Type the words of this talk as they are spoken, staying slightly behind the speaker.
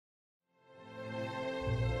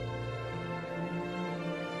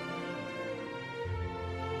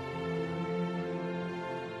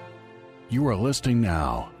You are listening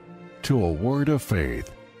now to A Word of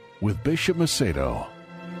Faith with Bishop Macedo.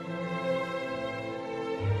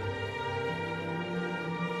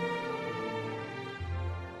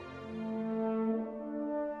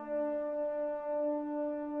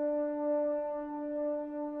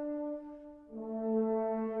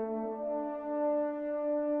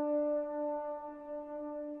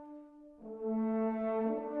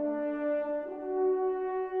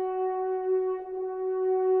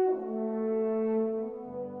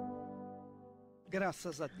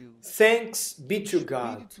 Thanks be to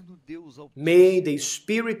God. May the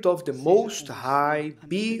Spirit of the Most High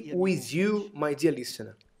be with you, my dear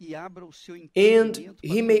listener. And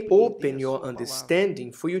He may open your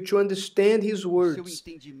understanding for you to understand His words.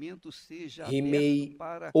 He may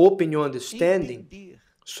open your understanding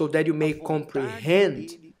so that you may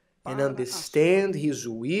comprehend and understand His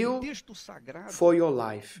will for your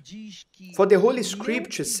life. For the Holy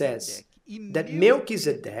Scripture says that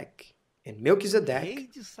Mechizedek,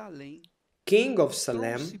 king of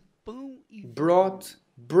Salem, brought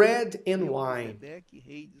bread and wine.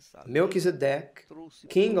 Mechizedek,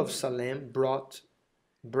 king of Salem, brought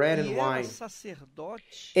bread and wine.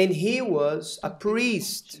 And he was a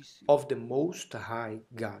priest of the Most High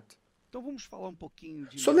God.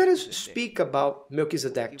 So let us speak about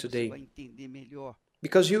Mechizedek today,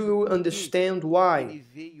 because you will understand why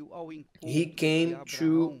he came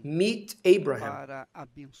to meet Abraham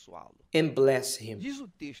and bless him.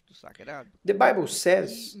 The Bible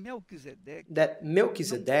says that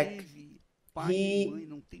Mechizedek, he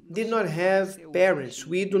did not have parents.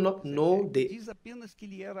 We do not know the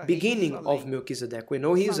beginning of Mechizedek. We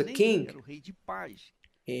know he is a king.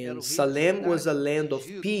 And Salem was a land of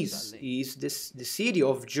peace. He is the city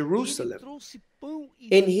of Jerusalem.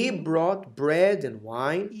 And he brought bread and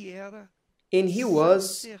wine, and he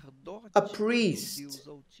was a priest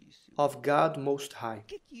of God Most High.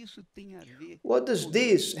 What does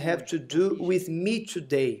this have to do with me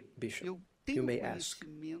today, Bishop? You may ask.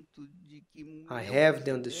 I have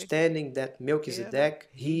the understanding that Mechizedek,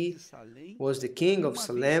 he was the king of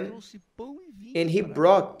Salem, and he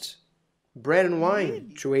brought bread and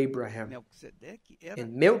wine to Abraham.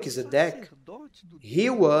 And Mechizedek, he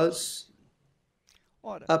was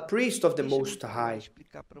a priest of the Most High.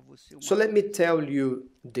 So let me tell you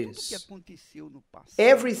this.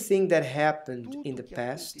 Everything that happened in the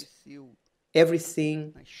past,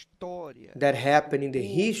 everything that happened in the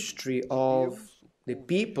history of the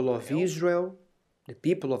people of Israel, the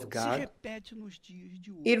people of God,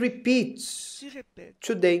 it repeats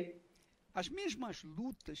today.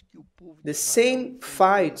 The same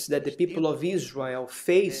fights that the people of Israel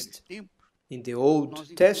faced in the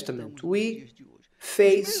Old Testament, we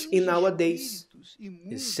face in our days.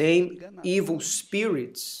 The same evil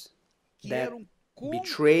spirits that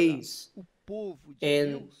betrays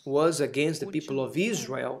and was against the people of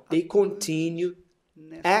Israel, they continue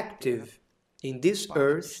active in this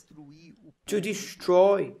earth to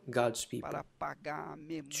destroy God's people,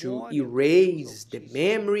 to erase the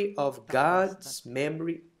memory of God's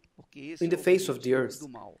memory in the face of the earth,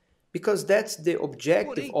 because that's the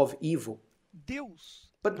objective of evil.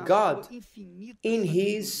 But God, in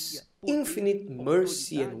His infinite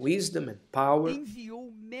mercy and wisdom and power,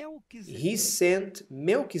 He sent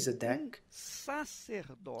Mechizedek,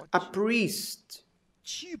 a priest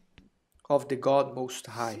of the God Most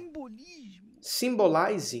High,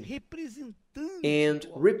 symbolizing and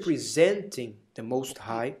representing the Most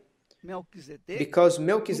High, because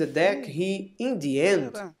Mechizedek, he, in the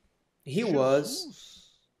end, he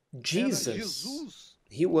was Jesus.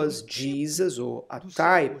 He was Jesus, or a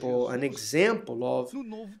type or an example of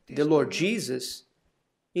the Lord Jesus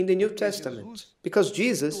in the New Testament. Because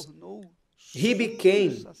Jesus, he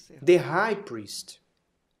became the high priest.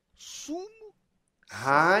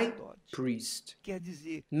 High priest,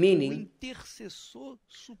 meaning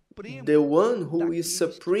the one who is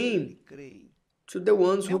supreme to the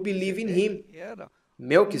ones who believe in him.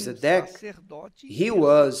 Melchizedek, he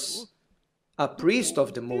was a priest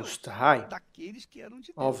of the Most High,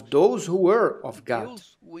 of those who were of God.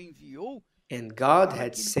 And God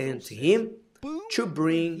had sent him to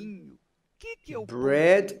bring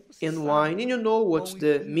bread and wine. And you know what's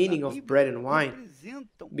the meaning of bread and wine?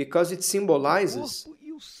 Because it symbolizes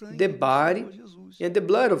the body and the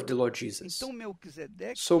blood of the Lord Jesus.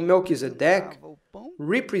 So Mechizedek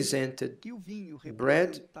represented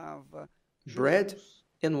bread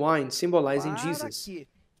and wine, symbolizing Jesus,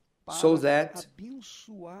 so that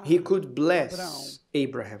he could bless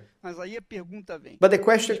Abraham. But the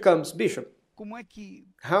question comes, Bishop,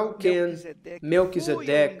 how can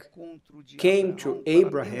Mechizedek came to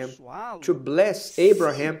Abraham to bless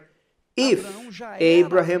Abraham if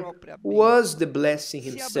Abraham was the blessing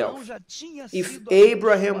himself, if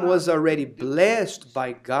Abraham was already blessed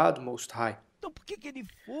by God Most High,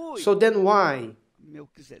 so then why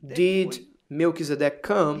did Mechizedek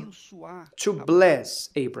come to bless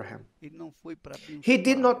Abraham? He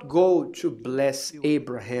did not go to bless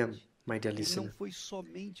Abraham, my dear listener.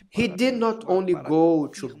 He did not only go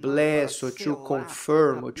to bless or to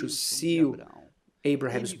confirm or to seal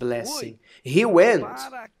Abraham's blessing. He went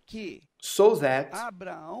so that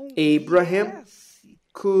Abraham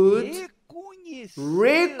could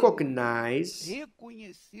recognize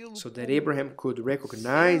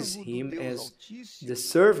him as the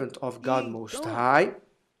servant of God Most High,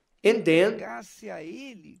 and then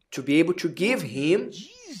to be able to give him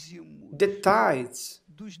the tithes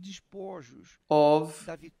of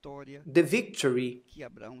the victory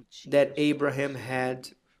that Abraham had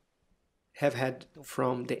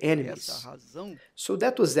from the enemies. So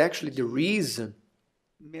that was actually the reason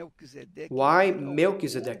why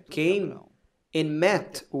Mechizedek came and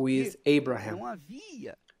met with Abraham,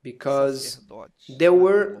 because there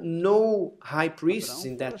were no high priests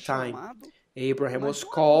in that time. Abraham was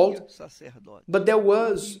called, but there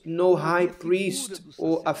was no high priest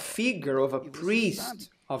or a figure of a priest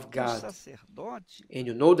of God. And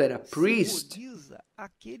you know that a priest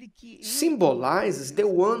symbolizes the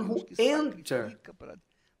one who enters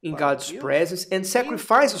in God's presence and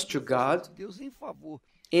sacrifices to God,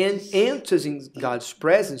 and enters in God's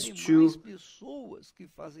presence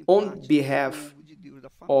on behalf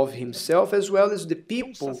of himself as well as the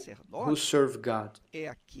people who serve God.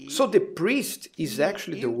 So the priest is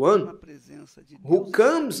actually the one who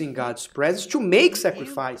comes in God's presence to make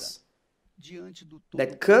sacrifice,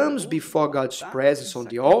 that comes before God's presence on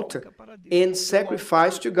the altar and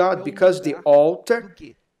sacrifice to God, because the altar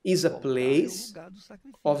is a place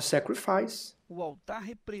of sacrifice.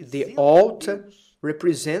 The altar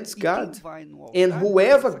represents God, and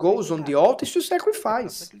whoever goes on the altar is to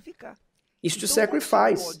sacrifice.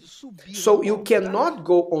 So you cannot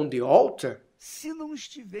go on the altar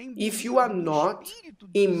if you are not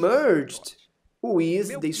immersed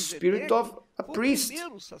with the spirit of a priest.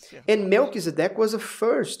 And Mechizedek was a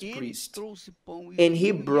first priest, and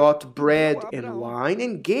he brought bread and wine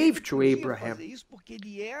and gave to Abraham.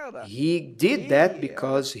 He did that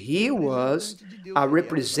because he was a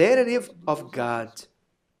representative of God.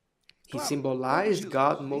 He symbolized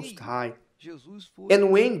God Most High.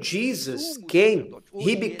 And when Jesus came,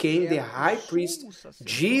 he became the high priest.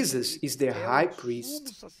 Jesus is the high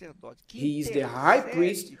priest. He is the high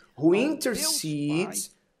priest who intercedes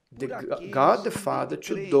God the Father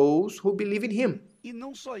to those who believe in him.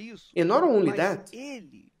 And not only that,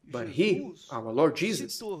 but he, our Lord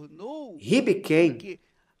Jesus, he became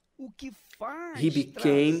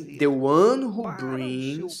the one who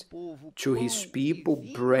brings to his people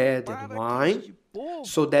bread and wine,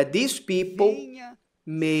 so that these people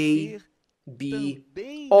may be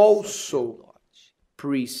also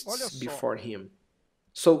priests before him.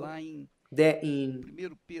 So that in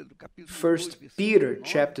 1 Peter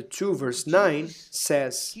chapter 2 verse 9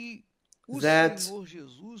 says that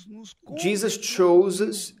Jesus chose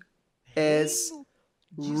us as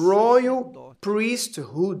royal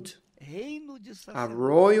priesthood, a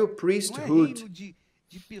royal priesthood,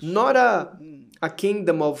 not a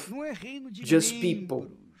kingdom of just people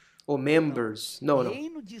or members. No.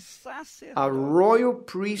 A royal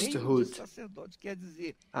priesthood.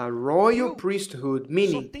 A royal priesthood,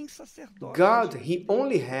 meaning God, he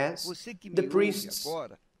only has the priests.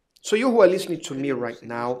 So you who are listening to me right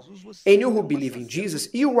now, and you who believe in Jesus,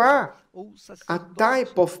 you are a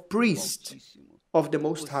type of priest of the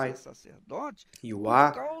Most High. You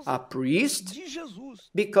are a priest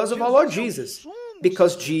because of our Lord Jesus,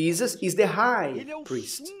 because Jesus is the high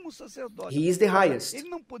priest. He is the highest,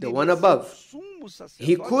 the one above.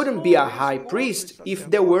 He couldn't be a high priest if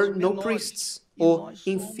there were no priests or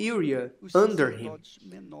inferior under him.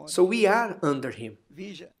 So we are under him.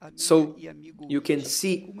 So you can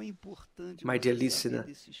see, my dear listener,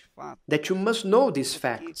 that you must know these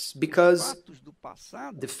facts, because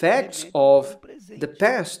the facts of the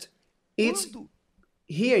past, it's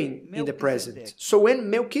here in the present. So when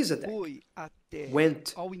Mechizedek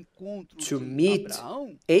went to meet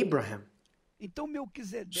Abraham,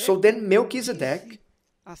 so then Mechizedek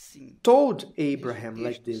told Abraham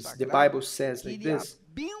like this. The Bible says like this,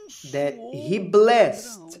 that he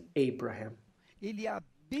blessed Abraham.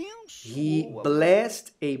 He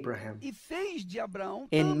blessed Abraham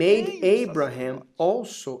and made Abraham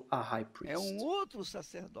also a high priest.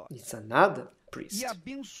 It's another priest.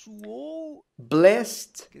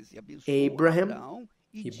 Blessed Abraham.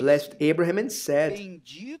 He blessed Abraham and said,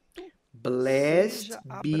 Blessed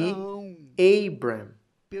be Abram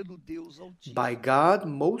by God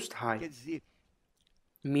Most High.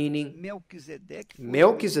 Meaning,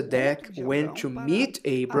 Melchizedek went to meet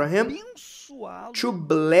Abraham to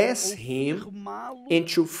bless him and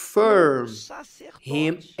to firm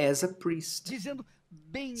him as a priest,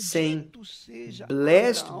 saying,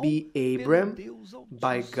 Blessed be Abram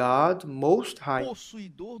by God Most High,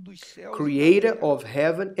 creator of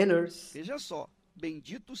heaven and earth.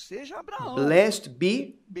 Blessed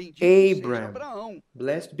be Abram.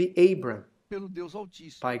 Blessed be Abram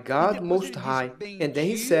by God Most High. And then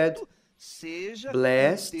he said,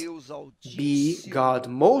 Blessed be God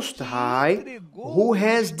Most High, who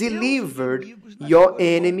has delivered your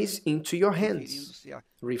enemies into your hands,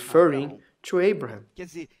 referring to Abraham.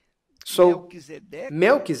 So,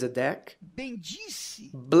 Melchizedek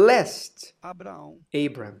blessed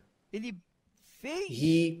Abraham.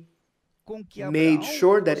 He made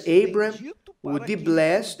sure that Abraham would be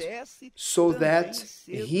blessed so that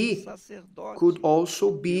he could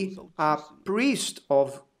also be a priest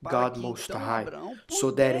of God Most High,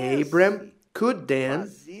 so that Abraham could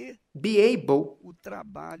then be able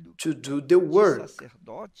to do the work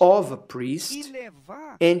of a priest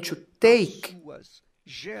and to take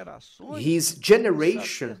his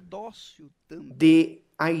generation the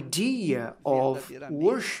idea of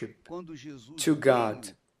worship to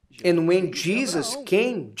God. And when Jesus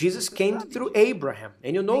came through Abraham,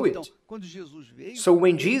 and you know it. So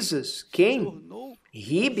when Jesus came,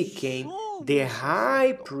 he became the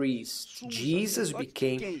high priest. Jesus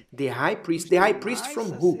became the high priest. The high priest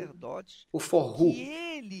from who? For who?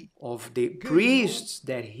 Of the priests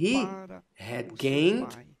that he had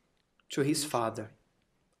gained to his Father,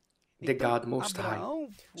 the God Most High.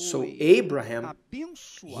 So Abraham,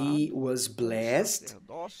 he was blessed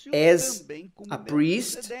as a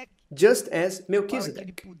priest, just as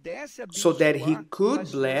Melchizedek, so that he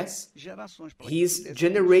could bless his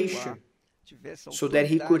generation, so that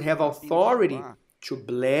he could have authority to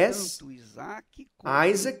bless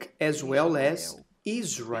Isaac as well as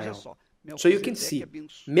Israel. So you can see,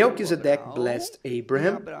 Melchizedek blessed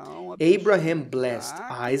Abraham, Abraham blessed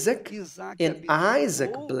Isaac, and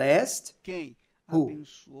Isaac blessed who?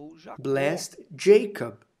 Blessed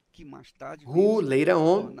Jacob, who later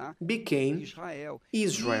on became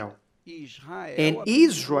Israel. And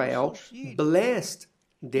Israel blessed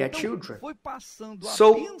their children.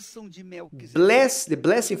 So, the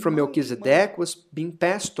blessing from Melchizedek was being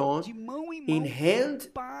passed on in hand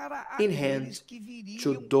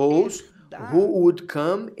to those who would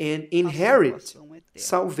come and inherit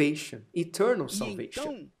salvation, eternal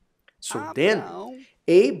salvation. So then,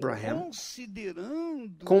 Abraham,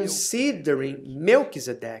 considering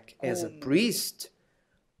Melchizedek as a priest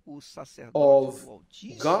of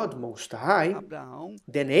God Most High,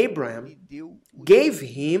 then Abraham gave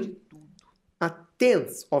him a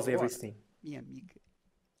tenth of everything.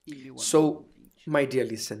 So, my dear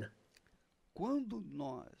listener,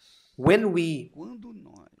 when we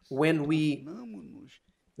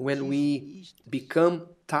become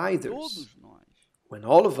tithers, when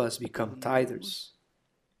all of us become tithers,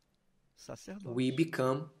 we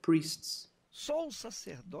become priests.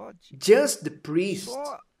 Just the priest,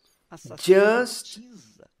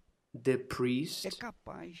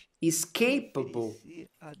 is capable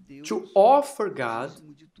to offer God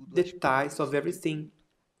the tithe of everything,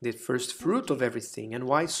 the first fruit of everything. And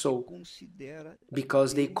why so?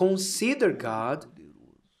 Because they consider God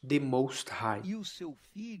the Most High,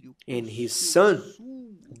 and His Son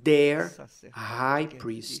their high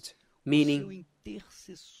priest, meaning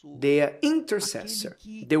their intercessor,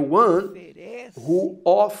 the one who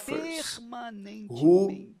offers,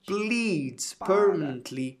 who pleads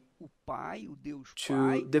permanently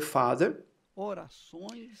to the Father,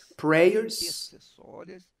 prayers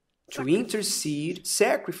to intercede,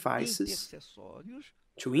 sacrifices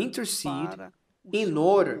to intercede in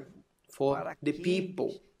order for the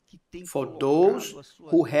people, for those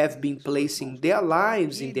who have been placing their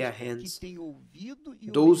lives in their hands,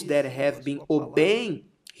 those that have been obeying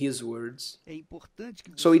His words.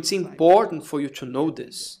 So it's important for you to know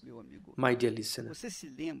this, my dear listener.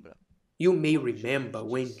 You may remember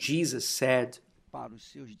when Jesus said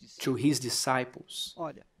to His disciples,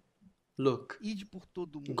 look,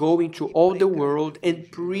 go into all the world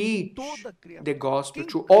and preach the gospel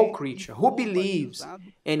to all creatures. Who believes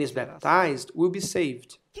and is baptized will be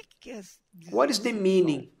saved. What is the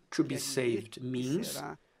meaning to be saved? It means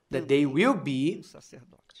that they will be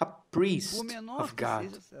a priest of God.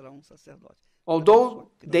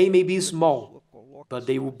 Although they may be small, but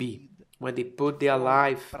they will be. when they put their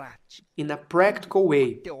life in a practical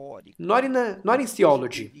way, not in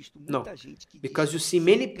theology, no. Because you see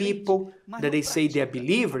many people that they say they are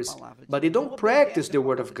believers, but they don't practice the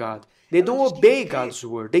Word of God. They don't obey God's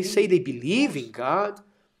Word. They say they believe in God,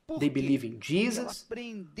 they believe in Jesus,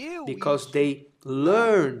 because they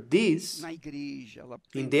learn this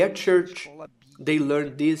in their church. They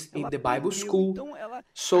learned this in the Bible school.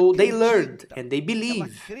 So they learned and they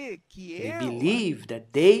believe. They believe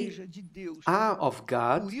that they are of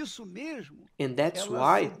God, and that's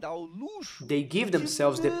why they give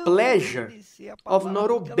themselves the pleasure of not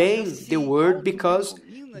obeying the Word, because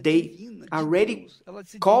they already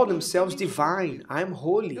call themselves divine. I'm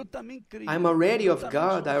holy. I'm already of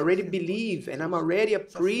God. I already believe, and I'm already a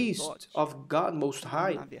priest of God Most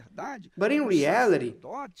High. But in reality,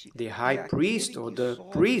 the high priest or the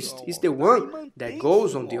priest is the one that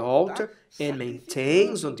goes on the altar and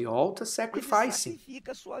maintains on the altar sacrificing,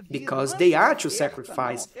 because they are to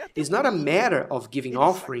sacrifice. It's not a matter of giving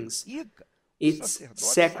offerings. It's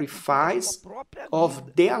sacrifice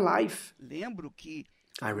of their life.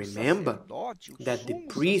 I remember that the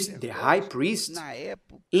priest, the high priest,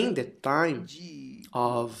 in the time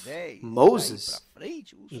of Moses,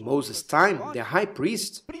 in Moses' time, the high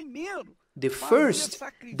priest, the first,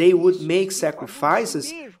 they would make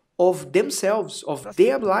sacrifices of themselves, of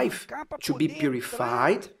their life, to be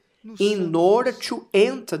purified in order to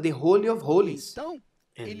enter the Holy of Holies.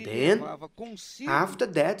 And then, after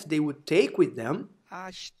that, they would take with them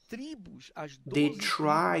the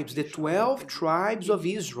tribes, the 12 tribes of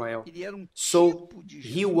Israel. So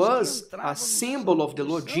he was a symbol of the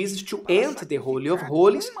Lord Jesus to enter the Holy of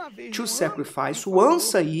Holies, to sacrifice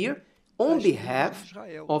once a year on behalf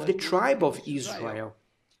of the tribe of Israel.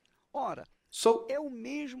 So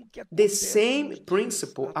the same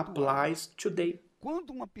principle applies today.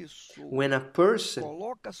 When a person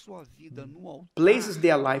places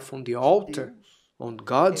their life on the altar, on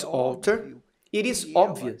God's altar, it is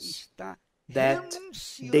obvious that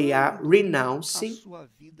they are renouncing,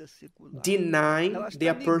 denying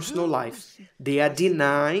their personal life. They are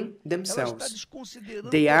denying themselves.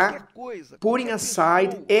 They are putting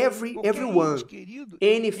aside everyone,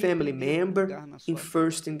 any family member,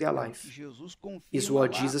 first in their life. Is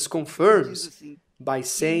what Jesus confirms by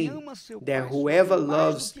saying that whoever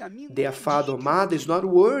loves their father or mother is not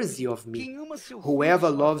worthy of me.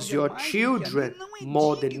 Whoever loves your children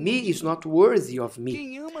more than me is not worthy of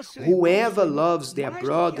me. Whoever loves their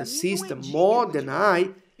brother, sister more than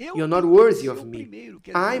I, you're not worthy of me.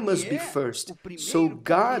 I must be first. So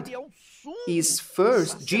God is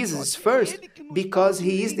first, Jesus is first, because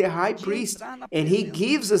he is the high priest, and he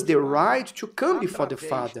gives us the right to come before the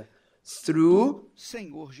Father through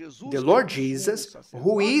the Lord Jesus,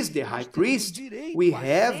 who is the high priest. We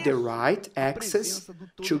have the right access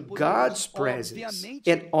to God's presence,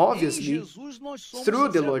 and obviously through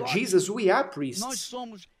the Lord Jesus we are priests.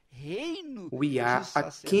 We are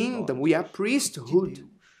a kingdom, we are priesthood,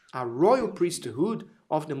 a royal priesthood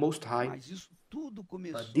of the Most High.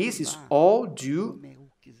 But this is all due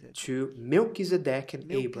to Mechizedek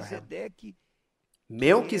and Abraham.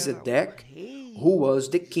 Mechizedek, who was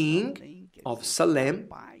the king of Salem,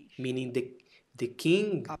 meaning the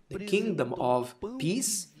kingdom of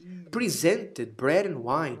peace, presented bread and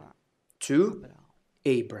wine to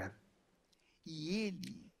Abraham.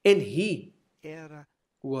 And he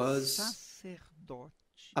was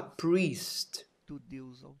a priest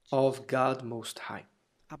of God Most High.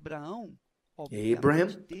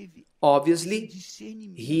 Abraham, obviously,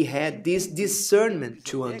 he had this discernment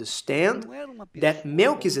to understand that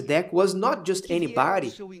Mechizedek was not just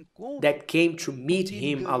anybody that came to meet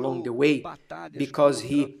him along the way because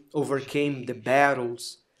he overcame the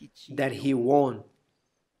battles that he won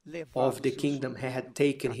of the kingdom he had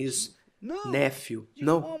taken his nephew.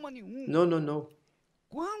 No.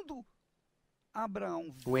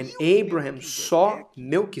 When Abraham saw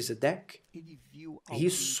Mechizedek, he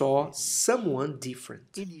saw someone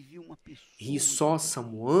different. He saw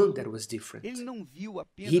someone that was different.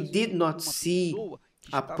 He did not see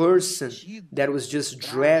a person that was just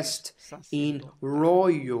dressed in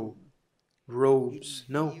royal robes.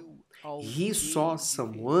 No. He saw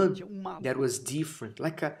someone that was different,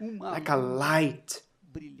 like a light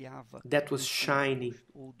that was shining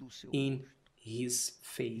in his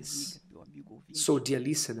face. So, dear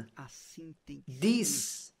listener,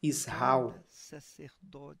 this is how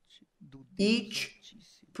each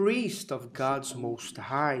priest of God's Most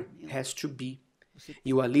High has to be.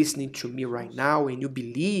 You are listening to me right now and you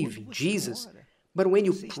believe in Jesus, but when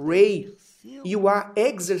you pray, you are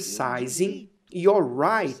exercising your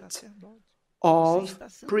right of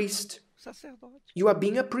priest. You are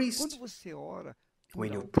being a priest.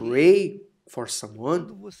 When you pray for someone,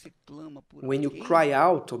 when you cry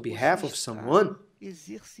out on behalf of someone,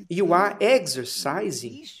 you are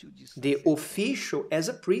exercising the official as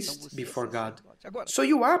a priest before God. So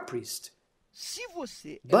you are a priest.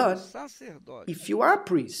 But if you are a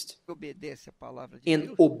priest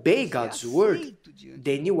and obey God's word,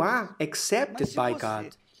 then you are accepted by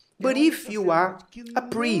God. But if you are a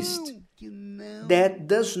priest that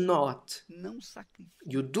does not,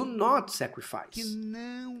 you do not sacrifice,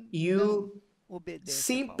 you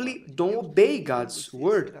simply don't obey God's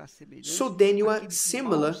word, so then you are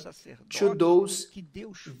similar to those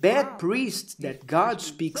bad priests that God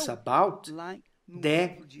speaks about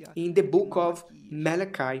there in the book of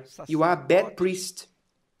Malachi. You are a bad priest.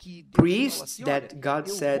 Priests that God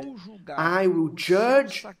said, I will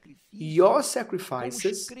judge your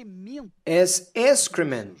sacrifices as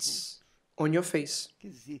excrements on your face.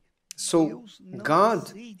 So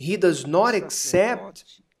God, He does not accept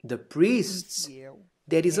the priests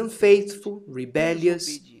that is unfaithful,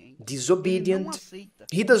 rebellious, disobedient.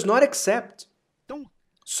 He does not accept.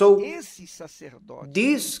 So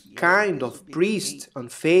this kind of priest,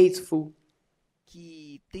 unfaithful,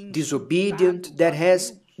 disobedient, that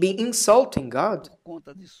has been insulting God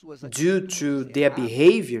due to their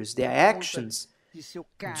behaviors, their actions,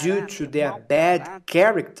 due to their bad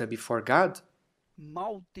character before God,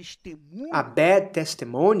 a bad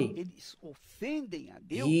testimony,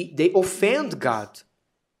 they offend God.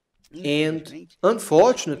 And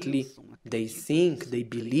unfortunately, they think, they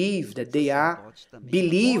believe that they are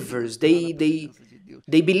believers. They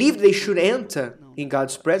believe they should enter in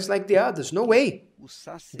God's presence like the others. No way.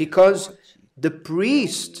 Because the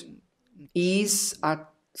priest is a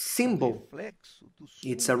symbol.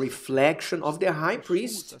 It's a reflection of the high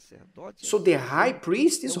priest. So the high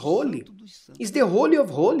priest is holy. Is the Holy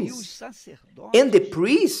of Holies. And the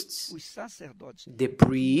priests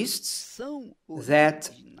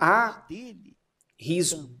that are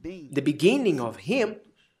the beginning of him,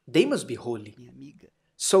 they must be holy.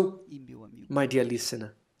 So, my dear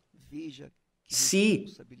listener,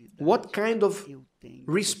 see what kind of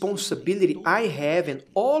responsibility I have and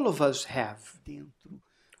all of us have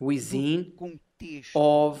within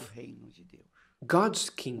of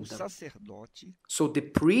God's kingdom. So the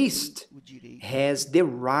priest has the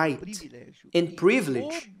right and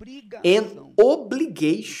privilege and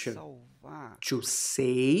obligation to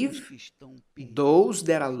save those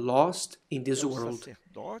that are lost in this world.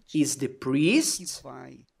 Is the priest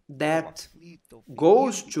that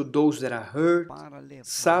goes to those that are hurt,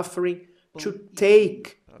 suffering, to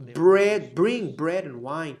bring bread and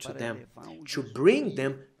wine to them, to bring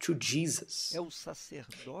them to Jesus.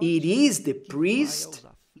 It is the priest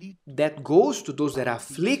that goes to those that are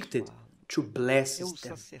afflicted to bless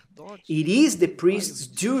them. It is the priest's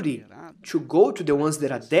duty to go to the ones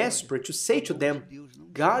that are desperate, to say to them,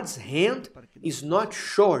 God's hand is not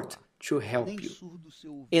short to help you,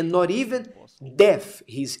 and not even deaf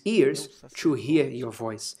his ears to hear your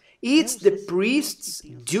voice. It's the priest's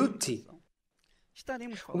duty.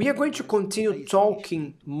 We are going to continue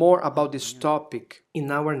talking more about this topic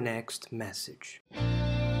in our next message.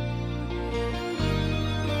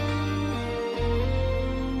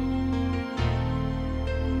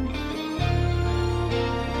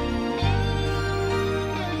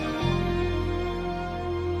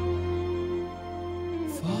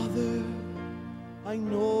 Father, I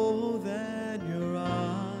know that your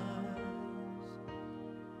eyes,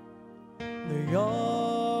 they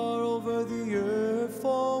are over the earth,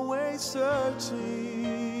 always searching.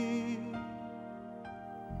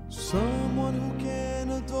 Someone who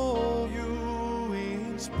can adore you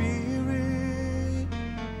in spirit.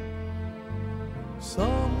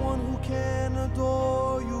 Someone who can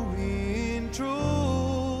adore you in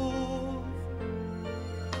truth.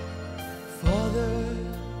 Father,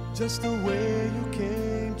 just the way you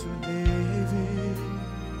came to David.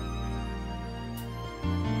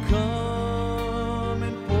 Come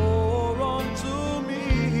and pour onto me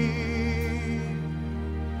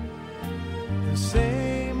the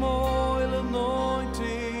same oil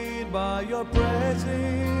anointed by your presence,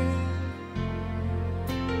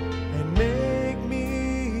 and make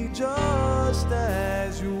me just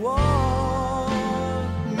as you are.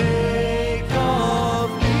 Make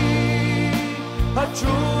of me a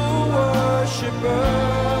true worshiper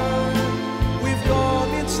with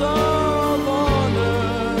garments of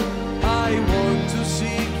honor. I want to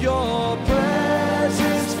seek your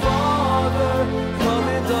presence, Father. Come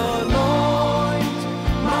and anoint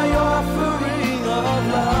my offering of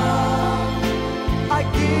love. I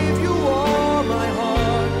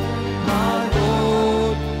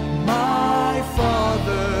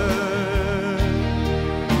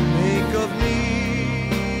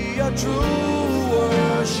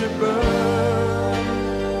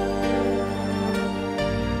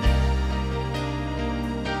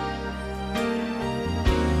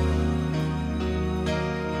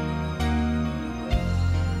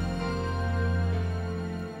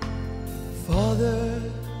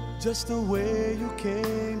just the way you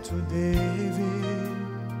came to David.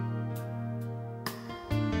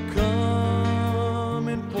 Come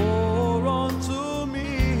and pour onto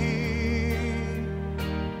me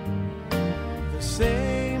the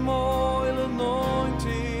same oil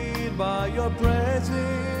anointed by your presence,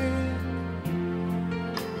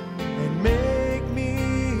 and make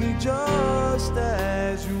me just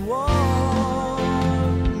as you are.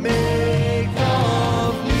 Make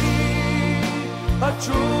of me a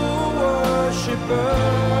true worshiper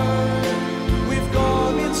with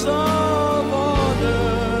garments of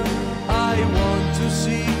honor. I want to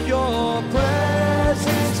seek your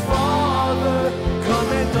presence, Father. Come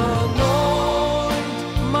and anoint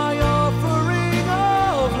my offering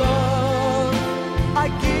of love. I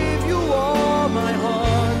give you all my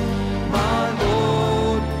heart, my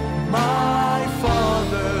Lord, my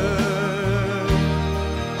Father.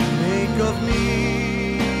 Make of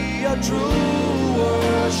me a true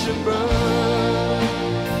worshiper.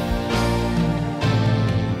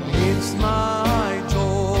 It's my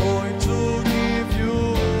joy to give you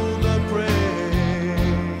the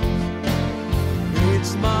praise.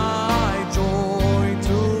 It's my joy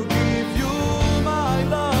to give you my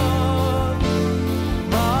love,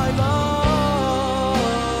 my love.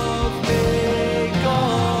 Make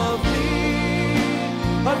of me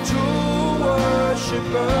a true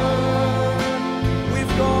worshiper with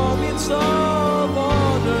garments of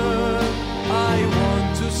honor. I want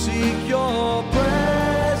to seek your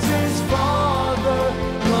presence, Father.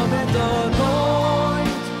 Come and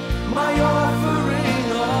anoint my offering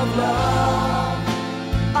of love.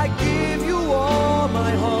 I give you all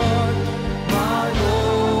my heart, my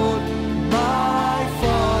Lord, my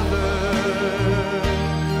Father.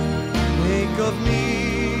 Make of me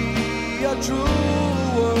a true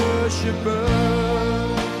worshiper.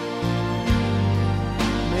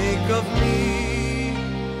 Make of me